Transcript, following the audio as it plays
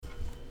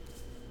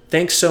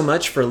Thanks so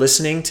much for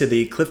listening to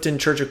the Clifton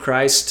Church of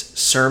Christ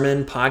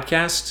Sermon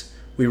Podcast.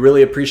 We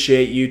really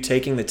appreciate you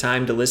taking the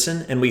time to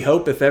listen, and we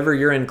hope if ever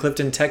you're in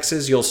Clifton,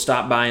 Texas, you'll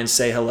stop by and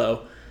say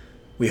hello.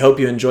 We hope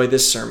you enjoy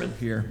this sermon.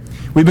 Here,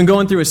 we've been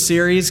going through a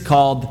series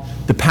called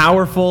The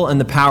Powerful and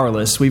the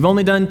Powerless. We've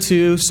only done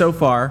 2 so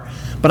far,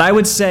 but I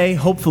would say,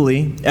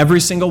 hopefully,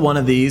 every single one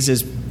of these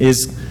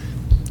is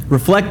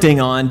reflecting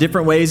on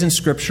different ways in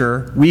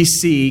Scripture we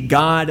see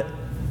God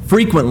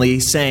frequently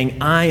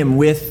saying, I am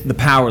with the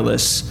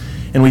powerless.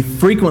 And we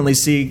frequently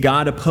see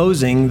God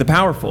opposing the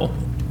powerful,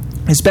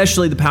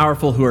 especially the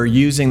powerful who are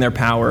using their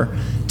power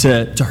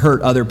to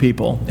hurt other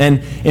people.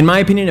 And in my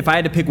opinion, if I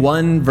had to pick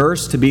one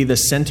verse to be the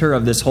center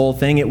of this whole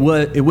thing, it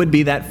would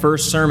be that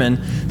first sermon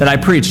that I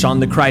preached on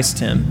the Christ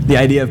hymn. The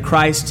idea of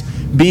Christ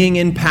being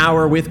in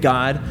power with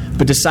God,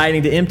 but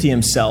deciding to empty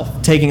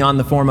himself, taking on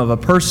the form of a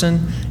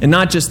person. And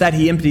not just that,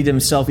 he emptied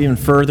himself even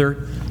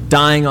further,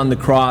 dying on the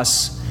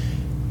cross.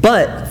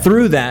 But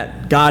through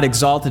that, God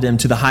exalted him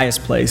to the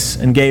highest place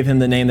and gave him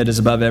the name that is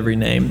above every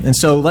name. And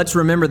so let's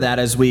remember that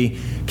as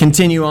we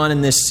continue on in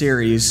this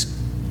series.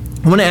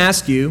 I want to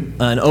ask you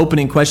an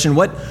opening question.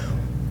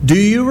 Do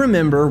you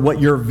remember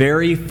what your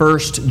very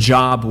first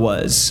job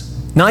was?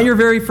 Not your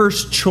very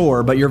first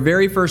chore, but your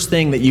very first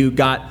thing that you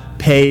got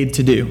paid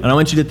to do. And I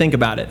want you to think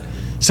about it.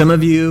 Some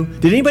of you,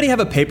 did anybody have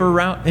a paper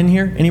route in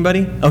here?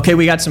 Anybody? Okay,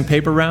 we got some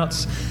paper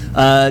routes.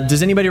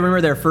 Does anybody remember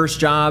their first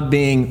job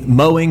being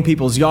mowing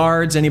people's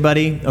yards?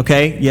 Anybody?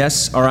 Okay,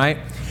 yes, all right.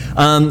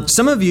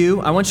 Some of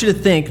you, I want you to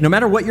think, no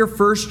matter what your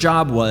first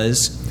job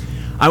was,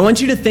 I want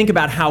you to think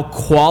about how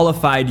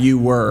qualified you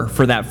were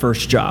for that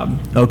first job,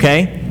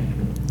 okay?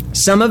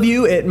 Some of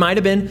you, it might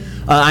have been,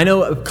 I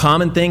know a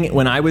common thing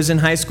when I was in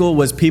high school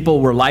was people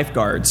were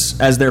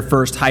lifeguards as their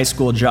first high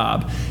school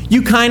job.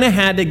 You kind of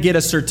had to get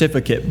a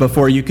certificate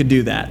before you could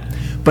do that.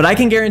 But I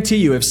can guarantee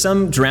you, if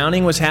some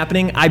drowning was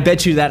happening, I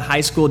bet you that high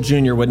school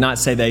junior would not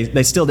say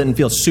they still didn't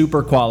feel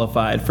super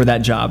qualified for that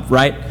job,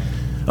 right?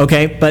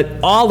 Okay, but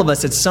all of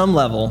us at some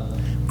level,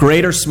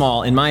 great or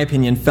small, in my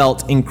opinion,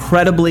 felt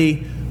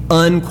incredibly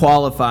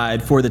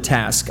unqualified for the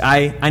task.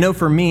 I know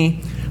for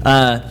me,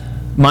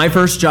 my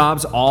first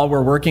jobs all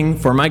were working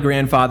for my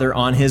grandfather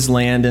on his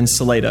land in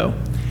Salado.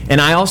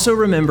 And I also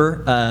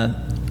remember,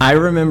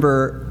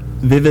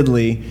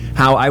 vividly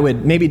how I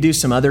would maybe do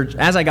some other,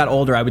 as I got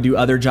older, I would do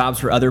other jobs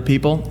for other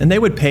people, and they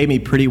would pay me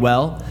pretty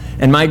well.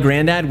 And my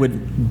granddad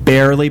would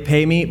barely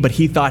pay me, but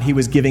he thought he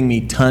was giving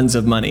me tons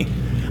of money.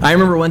 I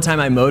remember one time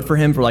I mowed for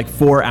him for like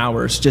 4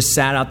 hours, just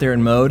sat out there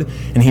and mowed,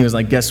 and he was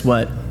like, guess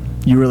what?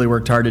 You really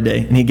worked hard today.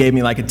 And he gave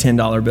me like a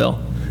 $10 bill.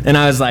 And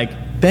I was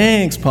like,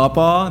 thanks,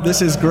 Papa.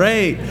 This is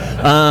great.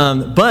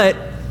 But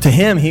to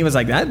him, he was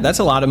like, that's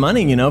a lot of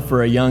money,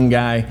 for a young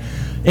guy.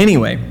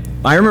 Anyway,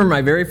 I remember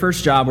my very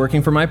first job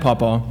working for my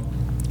Papa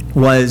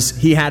was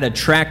he had a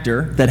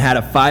tractor that had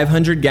a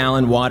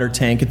 500-gallon water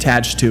tank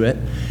attached to it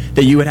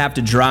that you would have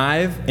to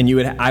drive, and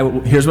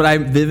here's what I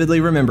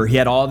vividly remember. He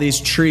had all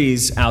these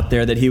trees out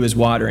there that he was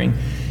watering.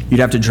 You'd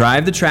have to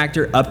drive the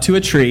tractor up to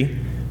a tree,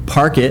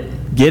 park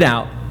it, get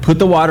out, put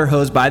the water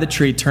hose by the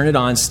tree, turn it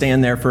on,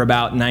 stand there for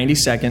about 90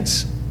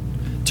 seconds,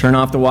 turn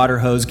off the water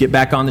hose, get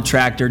back on the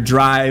tractor,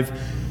 drive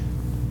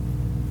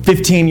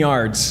 15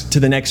 yards to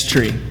the next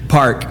tree,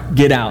 park,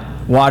 get out,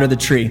 water the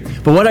tree.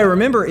 But what I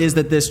remember is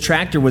that this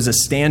tractor was a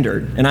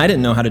standard, and I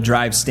didn't know how to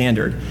drive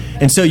standard.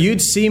 And so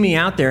you'd see me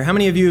out there. How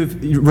many of you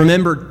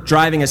remember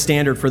driving a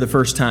standard for the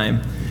first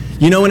time?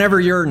 Whenever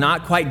you're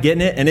not quite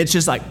getting it, and it's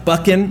just like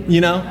bucking,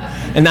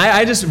 And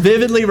I just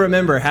vividly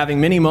remember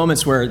having many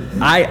moments where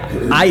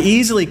I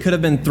easily could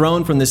have been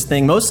thrown from this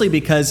thing, mostly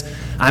because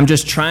I'm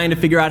just trying to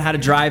figure out how to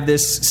drive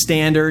this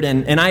standard,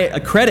 and I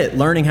accredit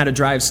learning how to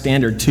drive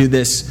standard to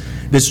this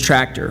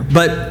tractor.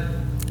 But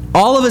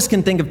all of us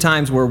can think of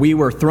times where we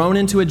were thrown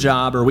into a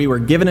job or we were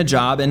given a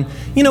job, and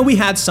we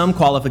had some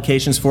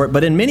qualifications for it,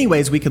 but in many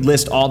ways we could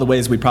list all the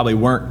ways we probably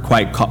weren't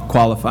quite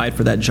qualified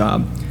for that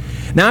job.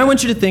 Now I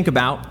want you to think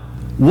about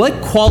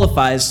what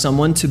qualifies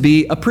someone to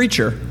be a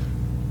preacher,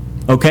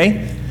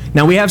 okay?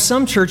 Now, we have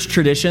some church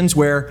traditions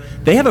where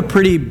they have a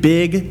pretty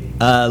big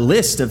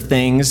list of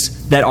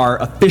things that are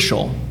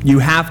official. You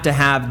have to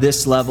have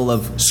this level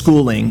of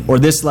schooling or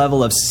this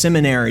level of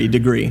seminary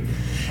degree.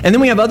 And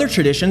then we have other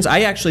traditions.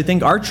 I actually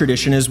think our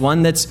tradition is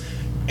one that's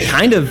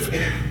kind of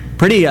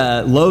pretty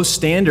low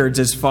standards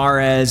as far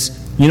as,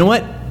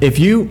 if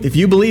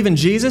you believe in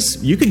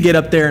Jesus, you could get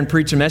up there and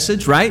preach a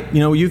message, right?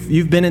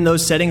 You've been in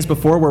those settings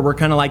before where we're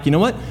kind of like,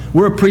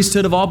 we're a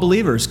priesthood of all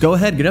believers. Go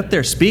ahead, get up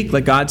there, speak,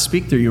 let God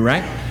speak through you,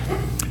 right?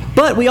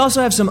 But we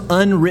also have some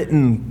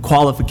unwritten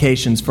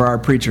qualifications for our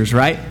preachers,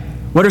 right?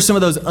 What are some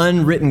of those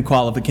unwritten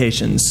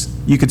qualifications?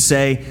 You could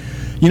say,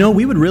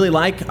 we would really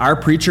like our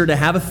preacher to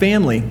have a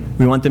family.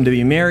 We want them to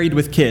be married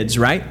with kids,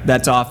 right?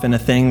 That's often a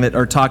thing that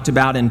are talked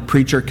about in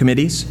preacher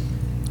committees.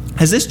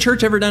 Has this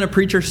church ever done a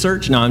preacher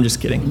search? No, I'm just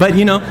kidding. But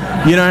you know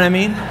what I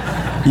mean?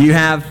 You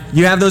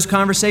have those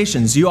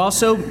conversations. You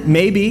also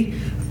maybe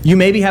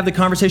have the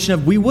conversation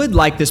of, we would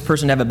like this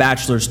person to have a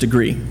bachelor's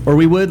degree, or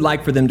we would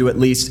like for them to at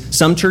least,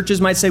 some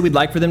churches might say we'd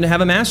like for them to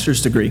have a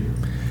master's degree.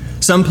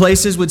 Some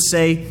places would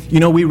say,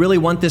 we really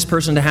want this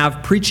person to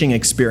have preaching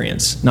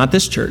experience. Not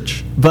this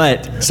church.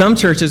 But some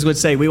churches would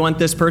say, we want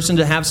this person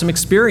to have some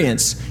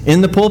experience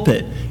in the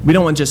pulpit. We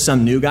don't want just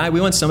some new guy. We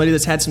want somebody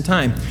that's had some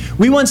time.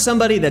 We want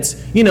somebody that's,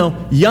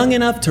 young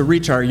enough to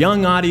reach our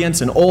young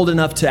audience and old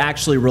enough to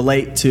actually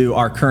relate to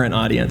our current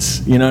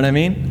audience. You know what I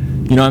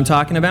mean? You know what I'm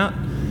talking about?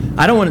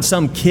 I don't want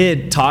some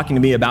kid talking to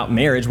me about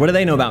marriage. What do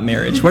they know about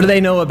marriage? What do they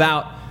know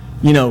about,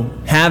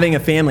 having a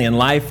family and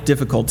life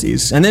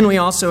difficulties? And then we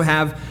also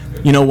have,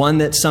 one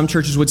that some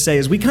churches would say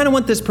is we kind of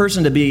want this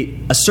person to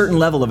be a certain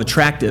level of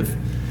attractive.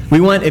 We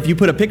want, if you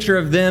put a picture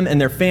of them and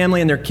their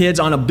family and their kids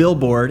on a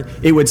billboard,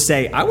 it would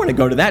say, I want to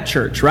go to that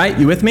church, right?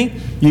 You with me?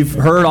 You've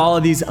heard all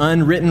of these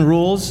unwritten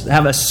rules,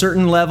 have a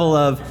certain level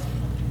of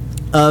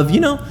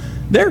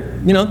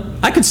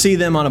I could see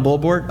them on a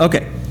billboard.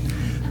 Okay.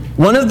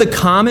 One of the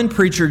common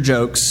preacher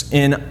jokes,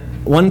 and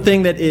one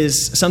thing that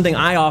is something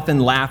I often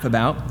laugh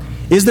about,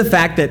 is the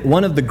fact that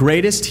one of the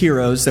greatest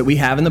heroes that we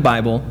have in the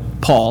Bible,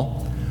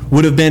 Paul,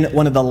 would have been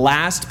one of the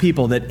last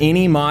people that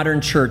any modern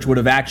church would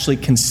have actually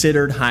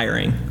considered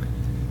hiring.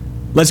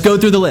 Let's go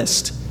through the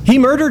list. He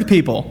murdered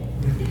people.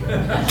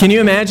 Can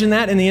you imagine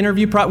that in the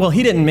interview? Well,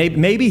 he didn't.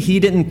 Maybe he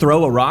didn't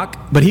throw a rock,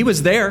 but he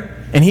was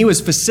there, and he was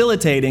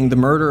facilitating the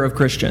murder of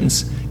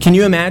Christians. Can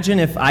you imagine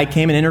if I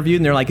came and interviewed,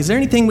 and they're like, is there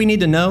anything we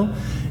need to know?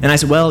 And I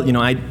said, well,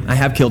 I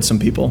have killed some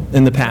people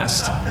in the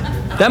past.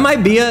 That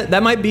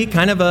might be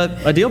kind of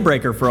a deal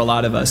breaker for a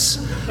lot of us.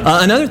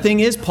 Another thing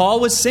is Paul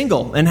was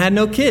single and had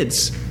no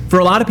kids. For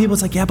a lot of people,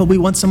 it's like, yeah, but we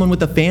want someone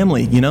with a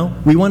family,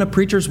 We want a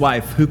preacher's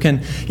wife who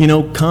can,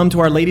 come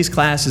to our ladies'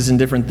 classes and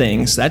different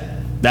things.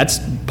 That's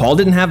Paul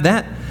didn't have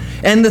that.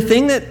 And the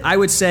thing that I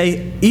would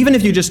say, even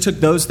if you just took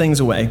those things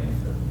away,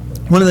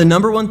 one of the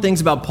number one things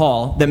about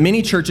Paul that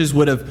many churches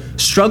would have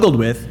struggled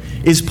with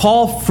is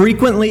Paul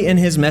frequently in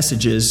his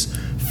messages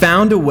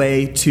found a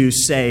way to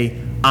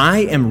say, I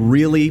am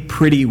really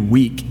pretty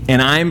weak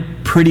and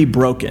I'm pretty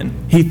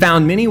broken. He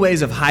found many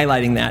ways of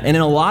highlighting that. And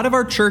in a lot of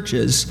our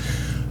churches,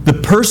 the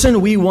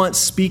person we want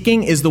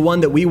speaking is the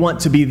one that we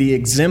want to be the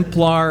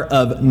exemplar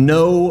of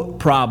no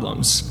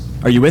problems.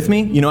 Are you with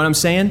me? You know what I'm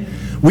saying?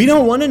 We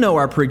don't want to know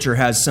our preacher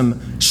has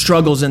some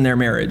struggles in their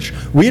marriage.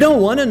 We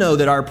don't want to know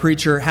that our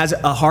preacher has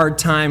a hard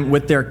time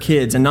with their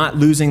kids and not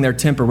losing their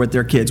temper with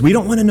their kids. We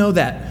don't want to know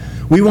that.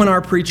 We want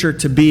our preacher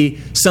to be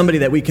somebody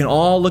that we can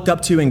all look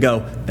up to and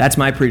go, that's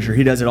my preacher.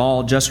 He does it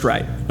all just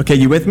right. Okay,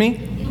 you with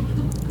me?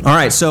 All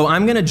right, so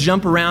I'm going to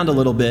jump around a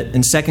little bit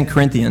in 2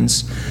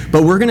 Corinthians,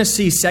 but we're going to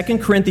see 2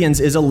 Corinthians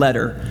is a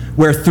letter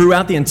where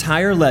throughout the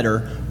entire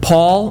letter,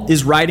 Paul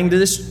is writing to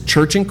this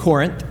church in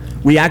Corinth.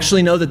 We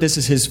actually know that this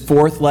is his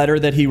fourth letter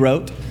that he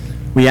wrote.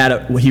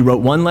 He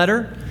wrote one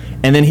letter,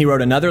 and then he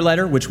wrote another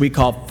letter, which we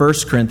call 1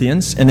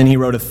 Corinthians, and then he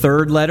wrote a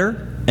third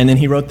letter, and then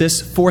he wrote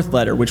this fourth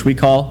letter, which we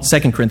call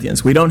 2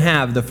 Corinthians. We don't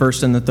have the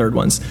first and the third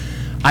ones.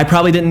 I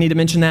probably didn't need to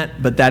mention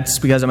that, but that's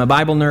because I'm a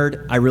Bible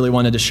nerd. I really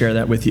wanted to share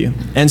that with you.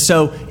 And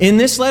so in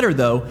this letter,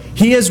 though,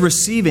 he is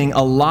receiving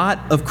a lot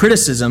of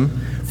criticism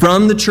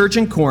from the church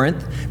in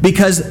Corinth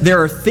because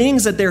there are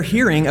things that they're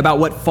hearing about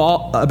what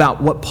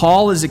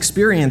Paul is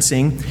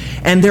experiencing,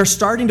 and they're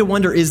starting to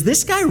wonder, is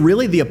this guy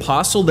really the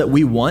apostle that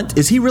we want?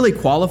 Is he really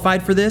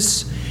qualified for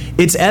this?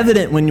 It's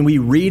evident when we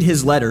read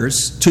his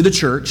letters to the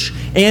church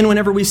and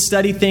whenever we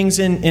study things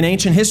in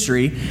ancient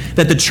history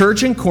that the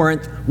church in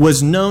Corinth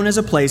was known as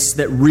a place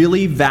that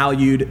really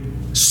valued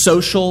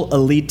social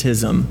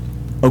elitism.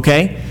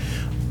 Okay?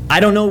 I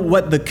don't know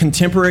what the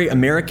contemporary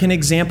American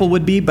example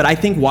would be, but I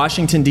think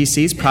Washington,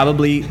 D.C. is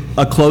probably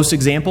a close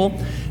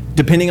example.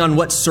 Depending on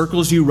what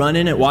circles you run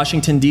in at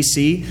Washington,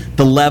 D.C.,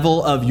 the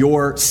level of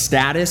your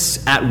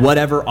status at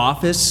whatever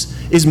office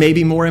is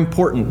maybe more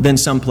important than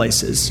some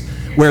places,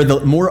 where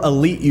the more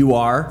elite you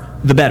are,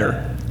 the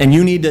better. And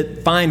you need to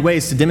find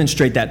ways to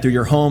demonstrate that through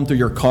your home, through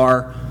your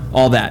car,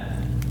 all that.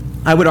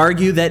 I would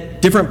argue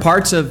that different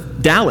parts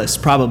of Dallas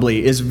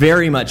probably is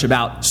very much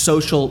about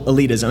social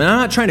elitism. And I'm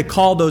not trying to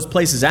call those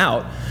places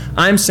out.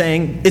 I'm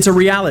saying it's a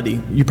reality.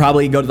 You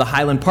probably go to the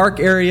Highland Park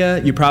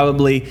area. You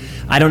probably,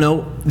 I don't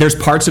know, there's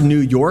parts of New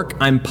York,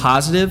 I'm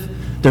positive.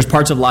 There's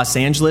parts of Los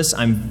Angeles,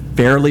 I'm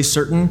fairly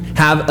certain,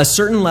 have a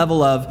certain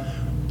level of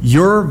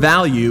your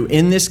value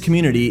in this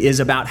community is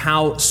about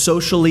how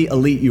socially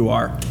elite you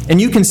are.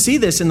 And you can see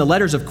this in the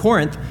letters of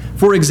Corinth.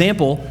 For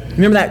example,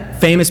 remember that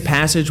famous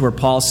passage where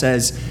Paul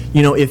says,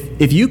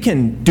 if you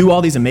can do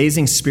all these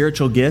amazing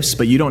spiritual gifts,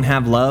 but you don't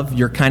have love,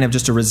 you're kind of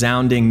just a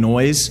resounding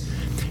noise.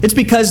 It's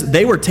because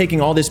they were taking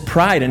all this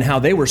pride in how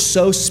they were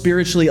so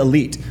spiritually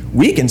elite.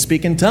 We can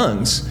speak in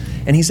tongues.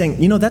 And he's saying,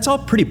 that's all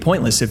pretty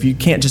pointless if you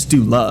can't just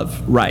do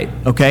love right,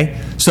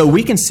 okay? So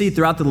we can see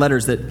throughout the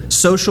letters that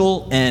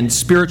social and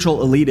spiritual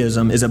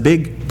elitism is a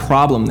big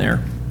problem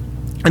there.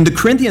 And the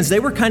Corinthians, they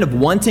were kind of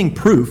wanting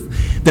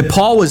proof that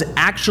Paul was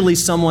actually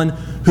someone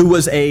who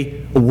was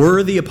a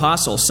worthy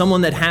apostle,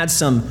 someone that had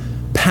some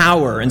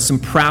power and some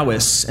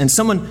prowess, and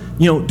someone,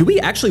 do we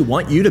actually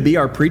want you to be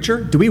our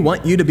preacher? Do we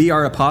want you to be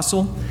our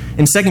apostle?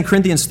 In 2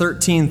 Corinthians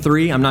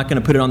 13:3, I'm not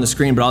going to put it on the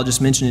screen, but I'll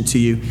just mention it to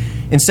you.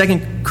 In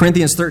 2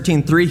 Corinthians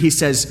 13:3, he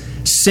says,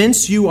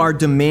 since you are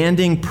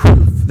demanding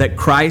proof that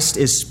Christ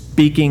is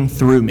speaking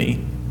through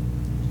me.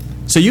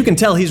 So you can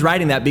tell he's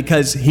writing that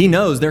because he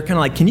knows they're kind of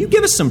like, can you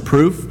give us some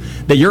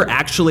proof that you're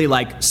actually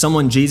like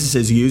someone Jesus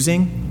is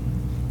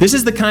using? This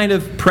is the kind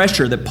of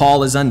pressure that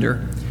Paul is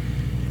under.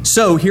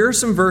 So here are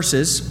some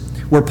verses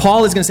where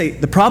Paul is going to say,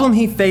 the problem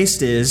he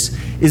faced is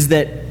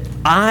that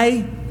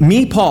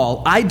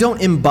Paul, I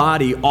don't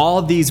embody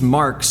all these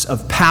marks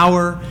of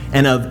power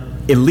and of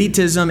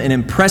elitism and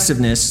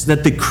impressiveness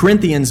that the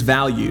Corinthians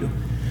value.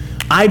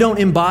 I don't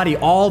embody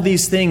all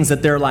these things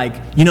that they're like,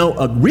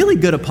 a really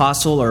good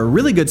apostle or a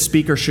really good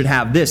speaker should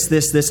have this,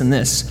 and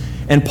this.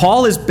 And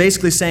Paul is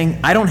basically saying,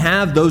 I don't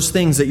have those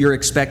things that you're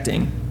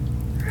expecting.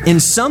 In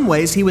some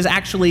ways, he was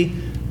actually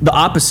the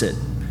opposite.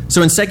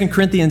 So in 2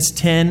 Corinthians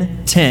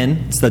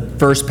 10:10, it's the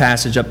first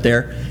passage up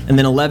there, and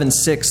then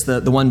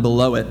 11:6, the one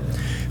below it.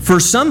 For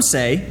some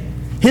say,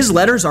 his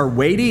letters are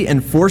weighty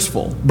and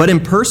forceful, but in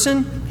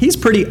person, he's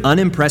pretty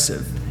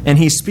unimpressive, and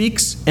his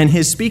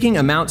speaking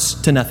amounts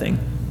to nothing.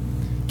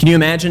 Can you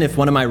imagine if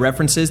one of my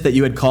references that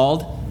you had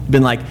called had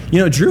been like,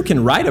 Drew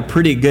can write a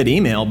pretty good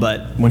email,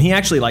 but when he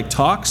actually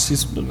talks,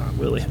 he's not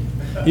really.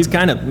 He's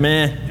kind of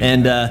meh,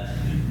 and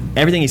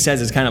everything he says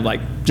is kind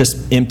of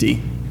just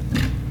empty.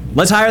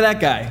 Let's hire that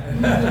guy.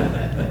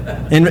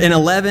 In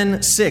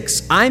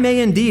 11:6, I may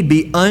indeed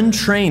be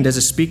untrained as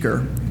a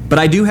speaker, but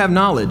I do have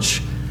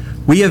knowledge.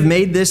 We have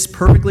made this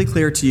perfectly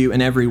clear to you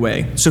in every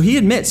way. So he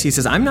admits, he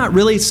says, I'm not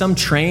really some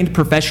trained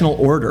professional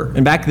orator.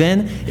 And back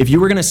then, if you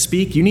were going to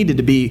speak, you needed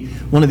to be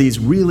one of these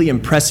really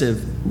impressive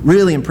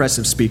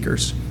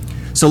speakers.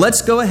 So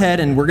let's go ahead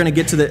and we're going to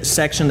get to the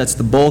section that's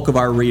the bulk of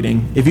our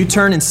reading. If you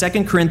turn in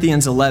 2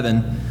 Corinthians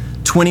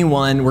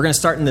 11:21, we're going to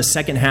start in the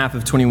second half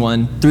of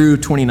 21 through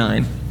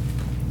 29.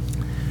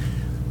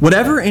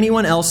 Whatever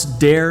anyone else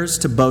dares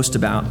to boast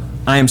about,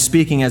 I am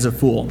speaking as a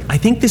fool. I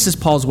think this is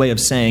Paul's way of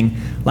saying,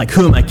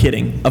 who am I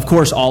kidding? Of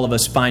course, all of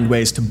us find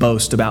ways to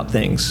boast about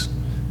things.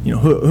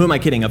 Who am I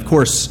kidding? Of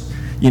course,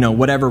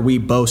 whatever we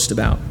boast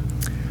about.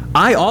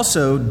 I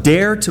also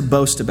dare to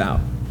boast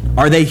about.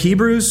 Are they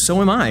Hebrews?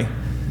 So am I.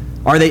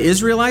 Are they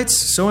Israelites?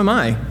 So am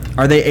I.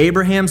 Are they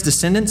Abraham's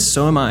descendants?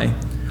 So am I.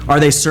 Are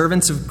they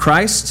servants of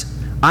Christ?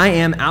 I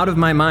am out of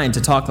my mind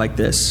to talk like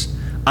this.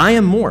 I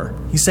am more.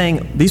 He's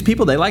saying these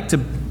people, they like to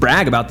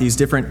brag about these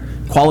different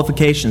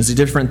qualifications, these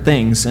different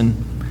things. And,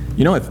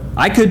 if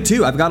I could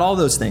too, I've got all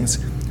those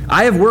things.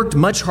 I have worked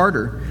much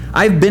harder.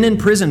 I've been in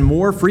prison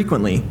more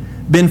frequently,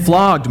 been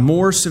flogged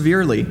more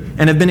severely,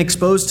 and have been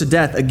exposed to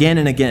death again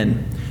and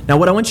again. Now,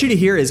 what I want you to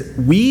hear is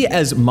we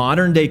as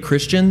modern day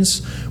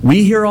Christians,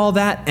 we hear all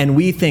that and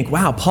we think,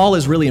 wow, Paul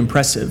is really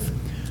impressive.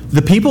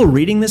 The people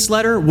reading this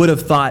letter would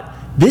have thought,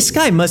 this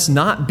guy must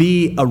not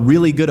be a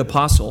really good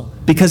apostle,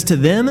 because to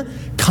them,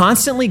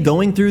 constantly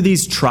going through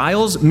these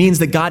trials means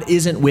that God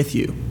isn't with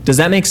you. Does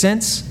that make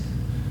sense?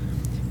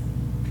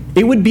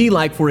 It would be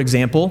like, for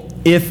example,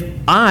 if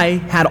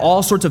I had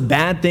all sorts of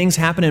bad things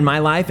happen in my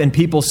life and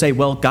people say,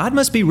 well, God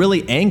must be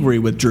really angry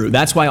with Drew.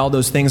 That's why all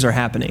those things are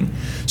happening.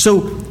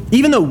 So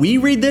even though we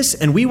read this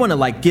and we want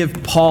to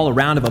give Paul a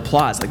round of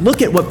applause,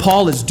 look at what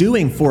Paul is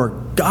doing for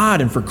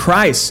God and for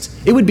Christ.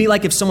 It would be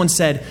like if someone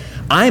said,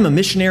 I am a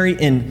missionary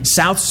in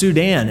South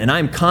Sudan and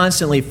I'm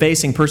constantly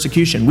facing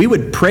persecution. We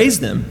would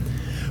praise them.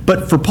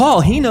 But for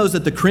Paul, he knows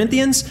that the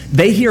Corinthians,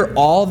 they hear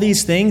all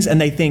these things and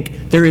they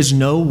think there is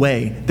no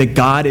way that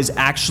God is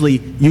actually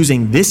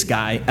using this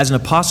guy as an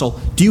apostle.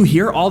 Do you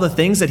hear all the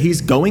things that he's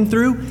going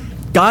through?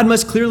 God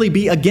must clearly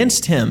be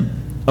against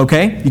him.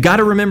 Okay? You got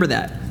to remember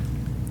that.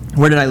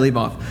 Where did I leave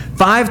off?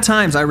 5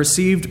 times I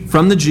received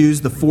from the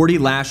Jews the 40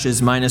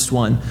 lashes minus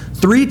 1.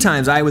 3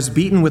 times I was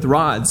beaten with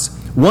rods.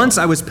 Once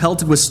I was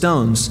pelted with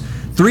stones.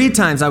 3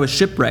 times I was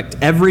shipwrecked.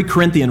 Every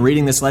Corinthian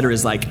reading this letter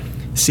is like,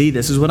 see,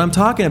 this is what I'm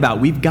talking about.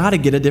 We've got to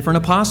get a different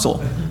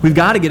apostle. We've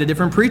got to get a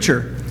different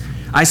preacher.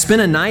 I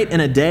spent a night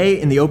and a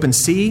day in the open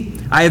sea.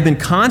 I have been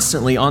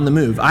constantly on the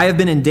move. I have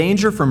been in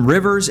danger from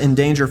rivers, in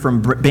danger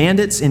from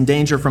bandits, in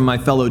danger from my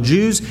fellow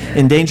Jews,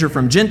 in danger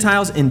from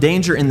Gentiles, in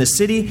danger in the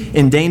city,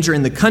 in danger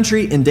in the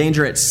country, in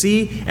danger at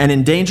sea, and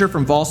in danger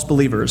from false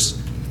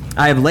believers.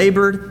 I have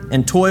labored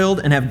and toiled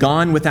and have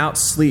gone without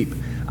sleep.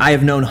 I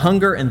have known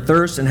hunger and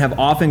thirst and have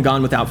often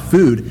gone without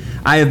food.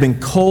 I have been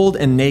cold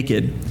and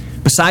naked.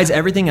 Besides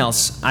everything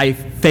else, I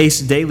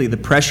face daily the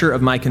pressure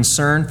of my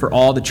concern for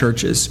all the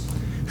churches.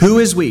 Who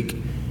is weak,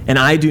 and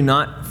I do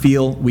not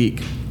feel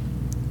weak?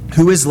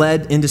 Who is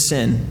led into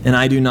sin, and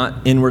I do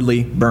not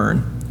inwardly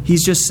burn?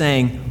 He's just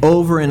saying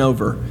over and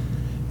over,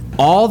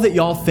 all that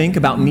y'all think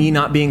about me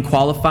not being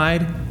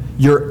qualified,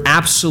 you're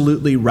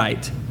absolutely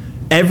right.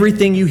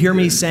 Everything you hear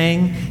me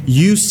saying,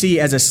 you see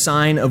as a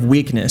sign of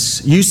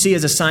weakness. You see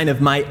as a sign of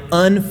my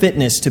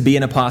unfitness to be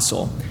an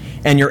apostle.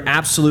 And you're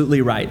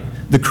absolutely right.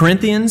 The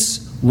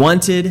Corinthians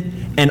wanted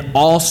an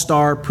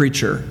all-star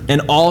preacher,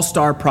 an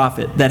all-star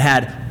prophet that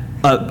had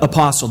an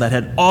apostle, that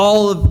had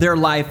all of their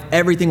life,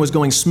 everything was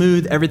going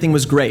smooth, everything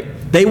was great.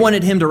 They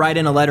wanted him to write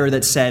in a letter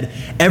that said,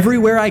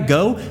 everywhere I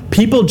go,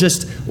 people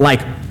just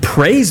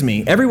praise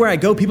me. Everywhere I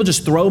go, people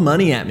just throw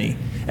money at me.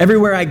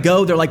 Everywhere I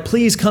go, they're like,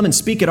 please come and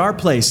speak at our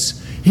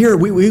place. Here,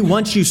 we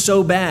want you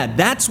so bad.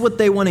 That's what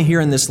they want to hear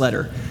in this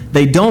letter.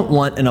 They don't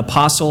want an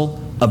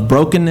apostle of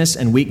brokenness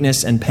and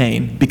weakness and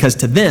pain, because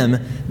to them,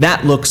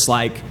 that looks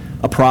like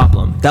a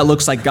problem. That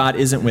looks like God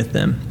isn't with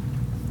them.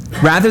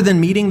 Rather than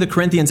meeting the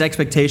Corinthians'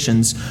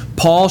 expectations,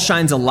 Paul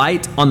shines a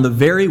light on the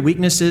very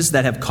weaknesses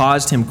that have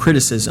caused him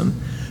criticism,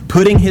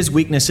 putting his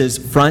weaknesses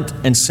front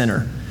and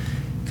center.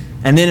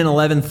 And then in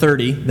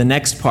 11:30, the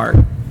next part,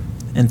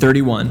 and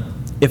 31,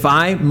 if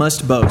I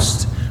must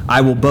boast,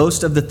 I will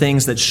boast of the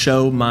things that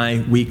show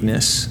my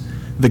weakness.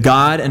 The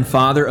God and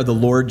Father of the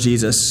Lord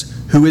Jesus,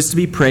 who is to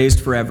be praised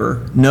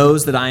forever,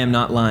 knows that I am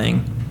not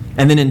lying.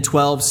 And then in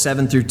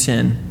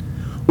 12:7-10,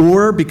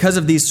 or because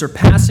of these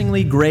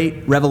surpassingly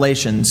great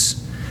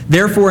revelations,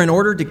 therefore in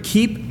order to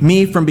keep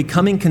me from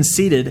becoming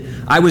conceited,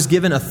 I was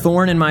given a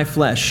thorn in my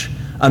flesh,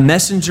 a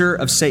messenger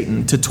of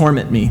Satan to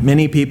torment me.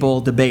 Many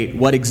people debate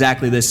what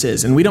exactly this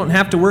is, and we don't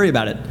have to worry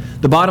about it.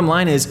 The bottom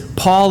line is,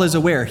 Paul is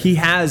aware. He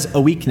has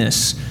a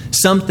weakness,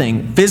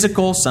 something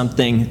physical,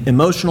 something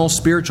emotional,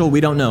 spiritual,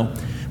 we don't know.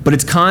 But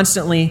it's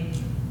constantly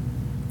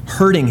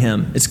hurting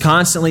him. It's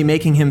constantly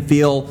making him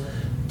feel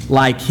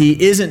like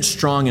he isn't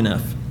strong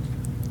enough.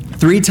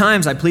 3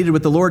 times I pleaded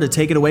with the Lord to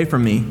take it away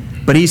from me,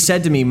 but he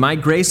said to me, my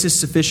grace is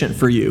sufficient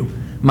for you.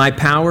 My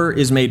power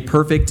is made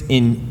perfect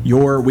in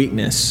your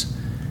weakness.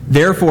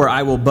 Therefore,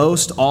 I will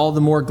boast all the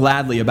more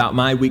gladly about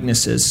my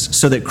weaknesses,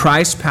 so that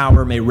Christ's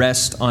power may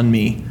rest on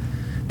me.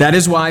 That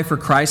is why, for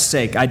Christ's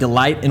sake, I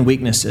delight in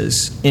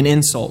weaknesses, in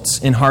insults,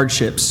 in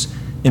hardships,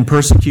 in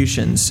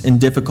persecutions, in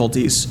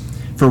difficulties.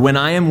 For when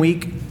I am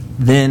weak,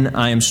 then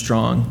I am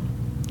strong.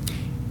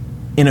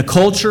 In a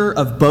culture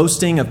of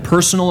boasting of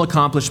personal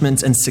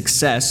accomplishments and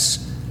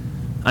success,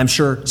 I'm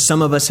sure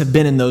some of us have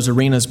been in those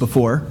arenas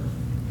before.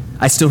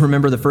 I still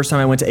remember the first time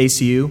I went to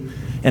ACU,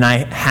 and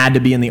I had to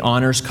be in the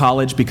honors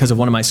college because of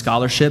one of my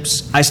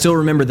scholarships. I still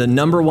remember the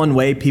number one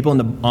way people in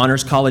the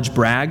honors college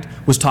bragged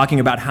was talking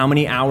about how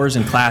many hours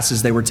and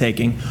classes they were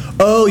taking.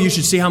 Oh, you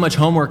should see how much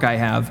homework I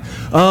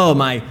have. Oh,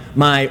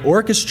 my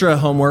orchestra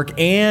homework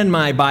and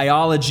my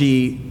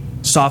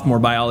sophomore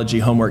biology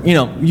homework. You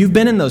know, you've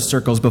been in those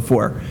circles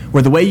before,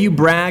 where the way you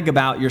brag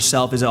about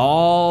yourself is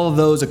all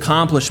those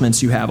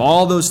accomplishments you have,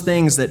 all those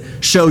things that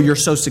show you're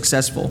so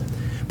successful.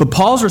 But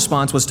Paul's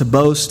response was to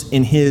boast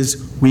in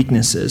his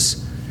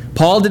weaknesses.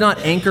 Paul did not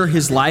anchor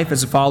his life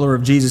as a follower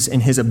of Jesus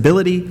in his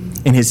ability,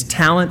 in his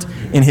talent,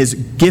 in his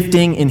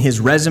gifting, in his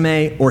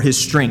resume, or his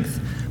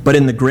strength, but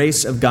in the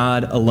grace of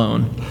God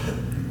alone.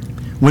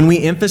 When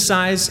we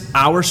emphasize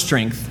our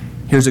strength,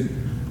 here's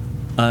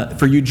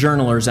for you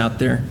journalers out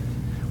there,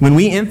 when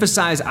we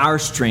emphasize our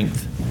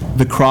strength,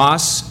 the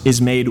cross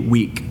is made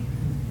weak.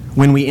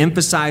 When we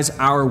emphasize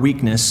our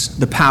weakness,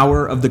 the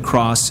power of the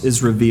cross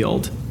is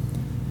revealed.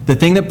 The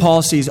thing that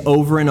Paul sees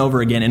over and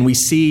over again, and we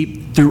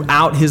see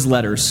throughout his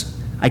letters,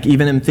 like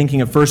even in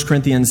thinking of 1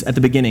 Corinthians at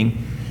the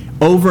beginning,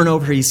 over and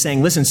over he's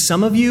saying, listen,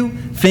 some of you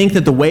think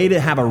that the way to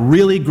have a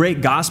really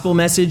great gospel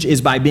message is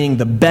by being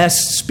the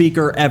best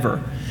speaker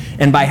ever,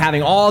 and by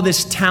having all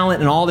this talent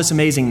and all this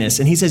amazingness.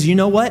 And he says, you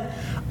know what?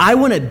 I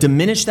want to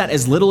diminish that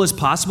as little as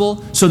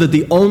possible so that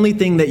the only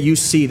thing that you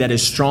see that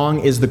is strong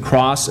is the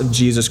cross of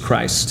Jesus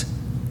Christ.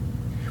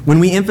 When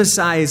we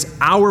emphasize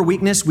our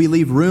weakness, we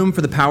leave room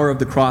for the power of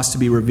the cross to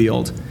be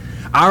revealed.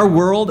 Our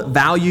world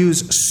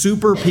values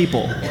super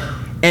people,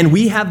 and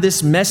we have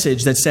this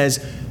message that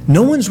says,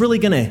 no one's really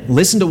going to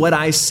listen to what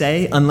I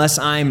say unless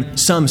I'm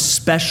some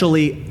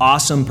specially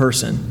awesome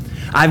person.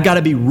 I've got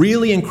to be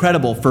really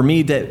incredible for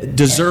me to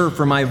deserve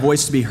for my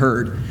voice to be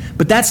heard.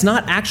 But that's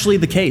not actually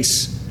the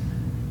case.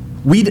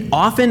 We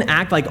often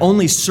act like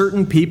only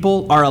certain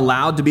people are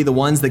allowed to be the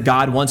ones that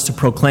God wants to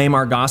proclaim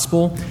our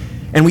gospel.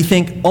 And we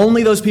think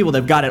only those people that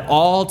have got it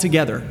all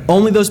together,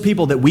 only those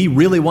people that we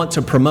really want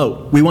to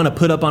promote, we want to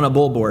put up on a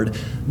billboard.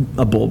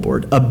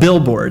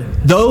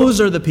 Those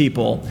are the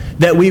people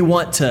that we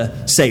want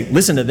to say,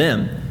 listen to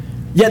them.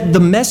 Yet the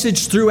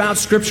message throughout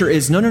Scripture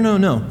is,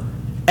 no.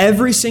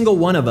 Every single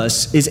one of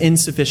us is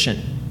insufficient.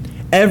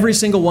 Every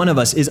single one of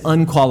us is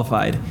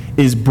unqualified,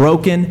 is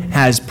broken,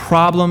 has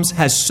problems,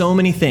 has so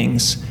many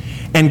things.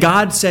 And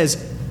God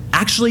says,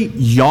 actually,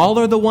 y'all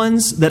are the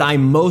ones that I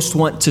most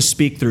want to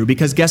speak through,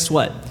 because guess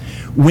what?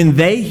 When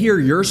they hear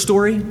your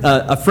story,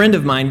 a friend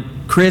of mine,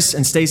 Chris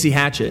and Stacy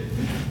Hatchett,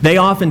 they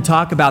often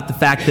talk about the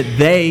fact that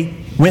they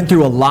went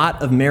through a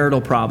lot of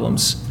marital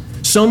problems.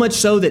 So much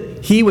so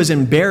that he was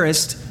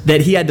embarrassed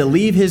that he had to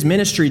leave his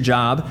ministry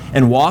job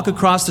and walk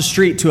across the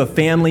street to a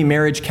family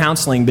marriage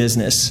counseling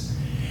business.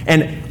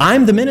 And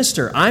I'm the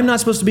minister. I'm not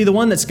supposed to be the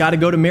one that's got to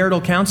go to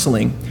marital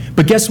counseling.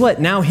 But guess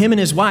what? Now him and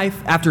his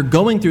wife, after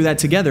going through that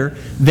together,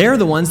 they're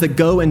the ones that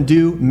go and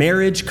do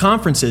marriage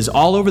conferences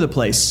all over the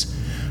place.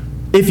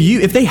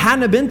 If they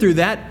hadn't have been through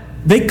that,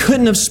 they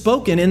couldn't have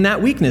spoken in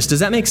that weakness. Does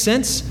that make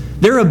sense?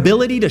 Their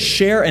ability to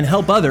share and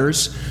help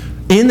others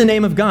in the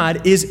name of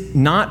God is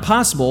not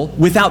possible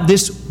without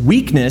this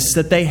weakness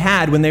that they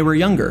had when they were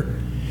younger.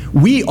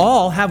 We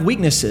all have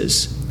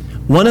weaknesses.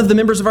 One of the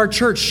members of our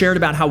church shared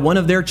about how one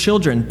of their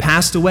children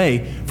passed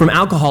away from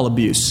alcohol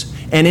abuse.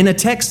 And in a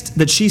text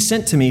that she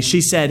sent to me, she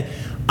said,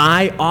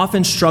 I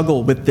often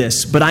struggle with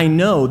this, but I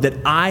know that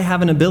I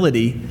have an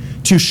ability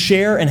to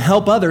share and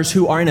help others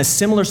who are in a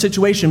similar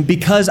situation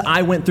because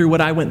I went through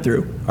what I went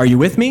through. Are you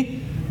with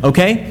me?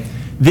 Okay?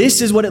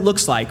 This is what it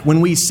looks like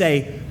when we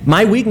say,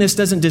 my weakness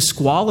doesn't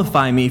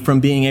disqualify me from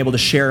being able to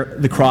share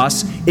the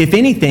cross. If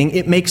anything,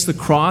 it makes the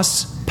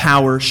cross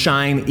power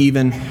shine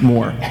even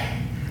more.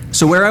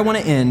 So where I want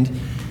to end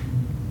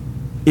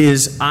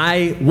is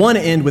I want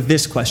to end with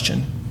this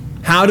question.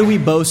 How do we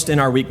boast in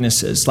our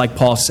weaknesses, like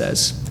Paul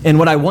says? And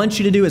what I want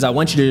you to do is I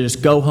want you to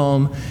just go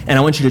home and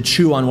I want you to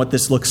chew on what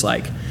this looks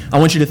like. I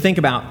want you to think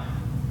about,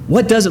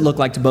 what does it look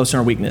like to boast in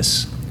our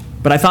weakness?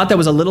 But I thought that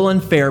was a little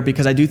unfair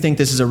because I do think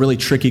this is a really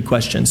tricky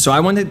question. So I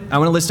want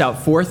to list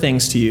out 4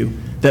 things to you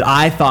that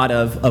I thought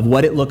of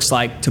what it looks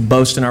like to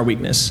boast in our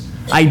weakness.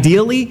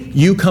 Ideally,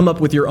 you come up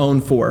with your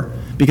own 4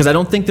 because I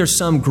don't think there's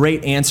some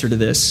great answer to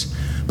this.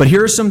 But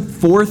here are some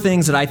 4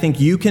 things that I think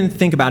you can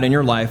think about in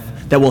your life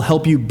that will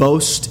help you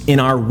boast in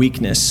our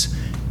weakness,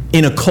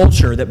 in a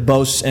culture that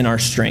boasts in our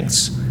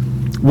strengths.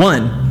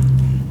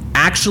 1,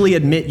 actually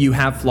admit you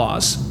have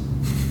flaws.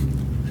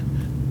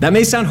 That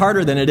may sound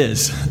harder than it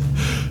is.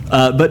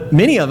 But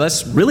many of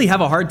us really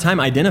have a hard time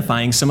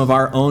identifying some of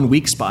our own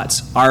weak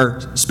spots.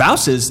 Our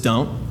spouses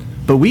don't,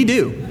 but we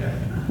do.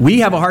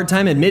 We have a hard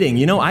time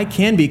admitting, I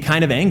can be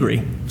kind of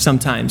angry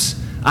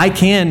sometimes. I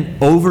can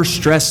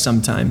overstress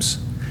sometimes.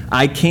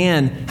 I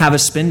can have a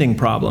spending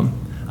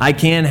problem. I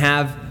can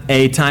have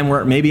a time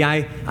where maybe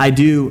I'm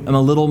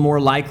a little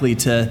more likely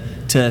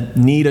to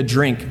need a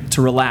drink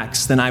to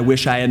relax than I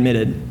wish I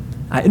admitted.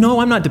 No,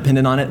 I'm not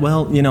dependent on it.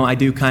 Well, I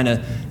do kind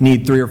of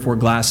need 3 or 4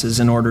 glasses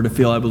in order to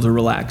feel able to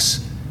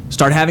relax.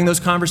 Start having those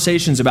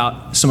conversations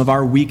about some of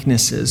our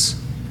weaknesses.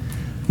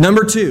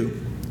 Number 2,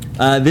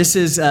 this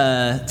is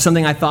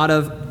something I thought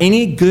of.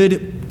 Any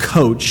good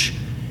coach,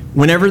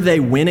 whenever they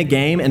win a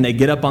game and they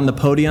get up on the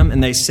podium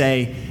and they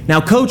say, now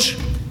coach,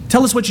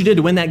 tell us what you did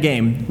to win that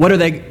game.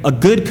 A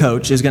good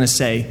coach is going to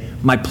say,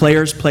 my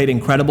players played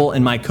incredible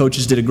and my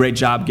coaches did a great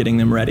job getting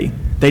them ready.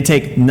 They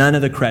take none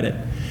of the credit.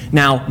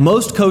 Now,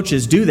 most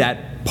coaches do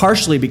that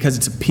partially because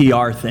it's a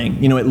PR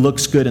thing. It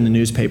looks good in the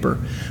newspaper.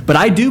 But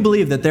I do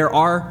believe that there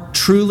are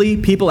truly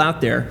people out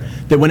there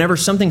that whenever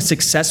something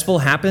successful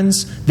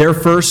happens, their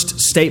first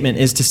statement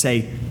is to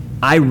say,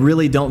 I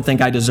really don't think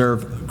I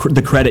deserve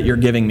the credit you're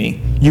giving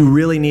me. You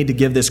really need to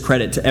give this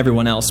credit to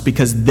everyone else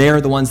because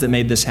they're the ones that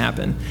made this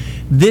happen.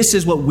 This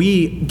is what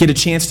we get a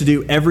chance to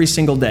do every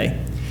single day.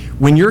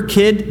 When your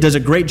kid does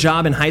a great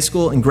job in high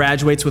school and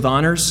graduates with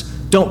honors,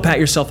 don't pat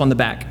yourself on the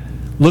back.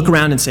 Look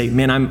around and say,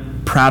 man,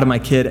 I'm proud of my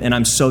kid and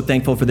I'm so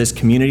thankful for this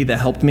community that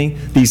helped me.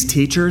 These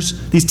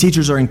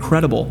teachers are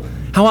incredible.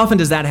 How often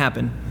does that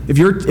happen? If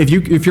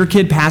your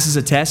kid passes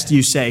a test,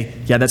 you say,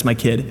 yeah, that's my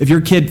kid. If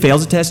your kid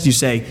fails a test, you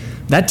say,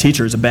 that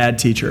teacher is a bad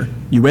teacher.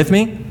 You with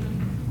me?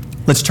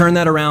 Let's turn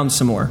that around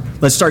some more.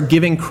 Let's start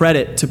giving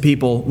credit to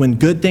people when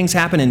good things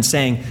happen and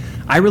saying,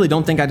 I really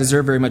don't think I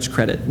deserve very much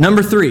credit.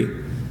 Number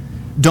 3,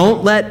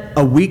 don't let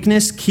a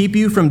weakness keep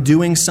you from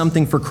doing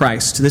something for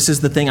Christ. This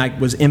is the thing I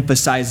was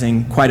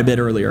emphasizing quite a bit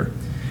earlier.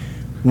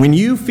 When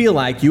you feel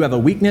like you have a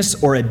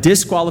weakness or a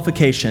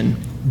disqualification,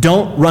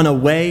 don't run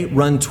away,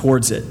 run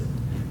towards it.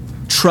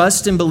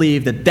 Trust and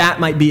believe that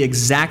might be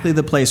exactly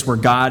the place where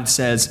God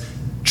says,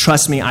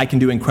 trust me, I can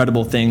do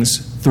incredible things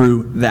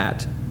through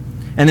that.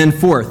 And then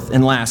 4th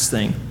and last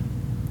thing,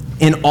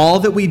 in all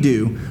that we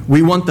do,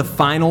 we want the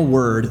final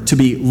word to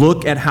be,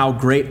 look at how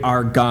great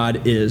our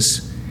God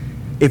is.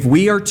 If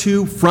we are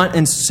too front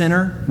and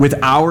center with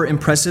our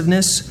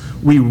impressiveness,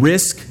 we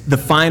risk the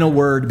final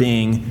word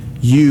being,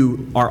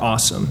 you are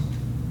awesome.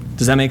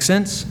 Does that make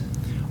sense?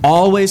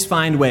 Always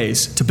find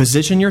ways to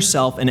position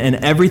yourself in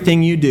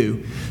everything you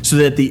do so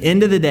that at the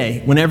end of the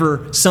day,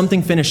 whenever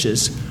something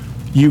finishes,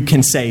 you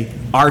can say,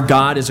 our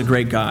God is a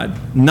great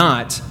God,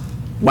 not,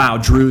 wow,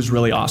 Drew's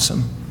really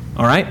awesome.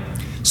 All right?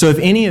 So if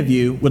any of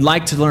you would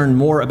like to learn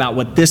more about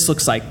what this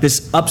looks like,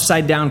 this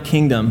upside down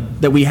kingdom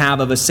that we have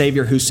of a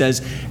Savior who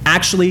says,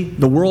 actually,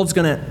 the world's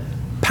going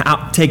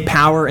to take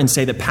power and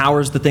say that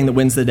power is the thing that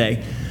wins the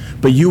day.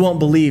 But you won't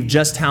believe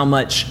just how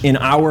much in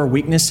our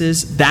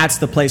weaknesses, that's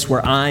the place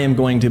where I am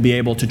going to be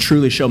able to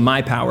truly show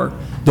my power,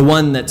 the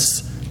one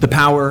that's the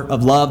power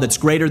of love that's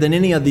greater than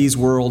any of these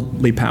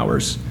worldly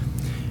powers.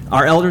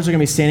 Our elders are going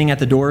to be standing at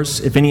the doors.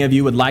 If any of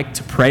you would like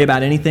to pray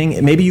about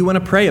anything, maybe you want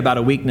to pray about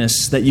a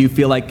weakness that you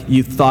feel like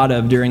you thought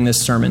of during this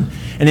sermon.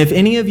 And if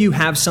any of you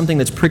have something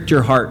that's pricked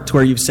your heart to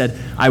where you've said,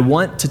 I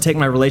want to take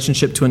my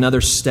relationship to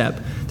another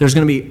step, there's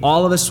going to be,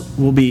 all of us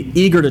will be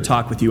eager to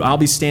talk with you. I'll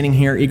be standing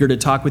here eager to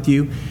talk with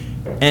you.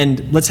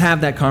 And let's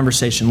have that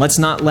conversation. Let's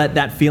not let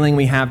that feeling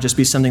we have just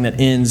be something that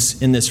ends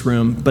in this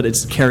room, but it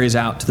carries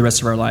out to the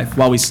rest of our life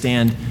while we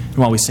stand and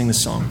while we sing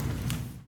this song.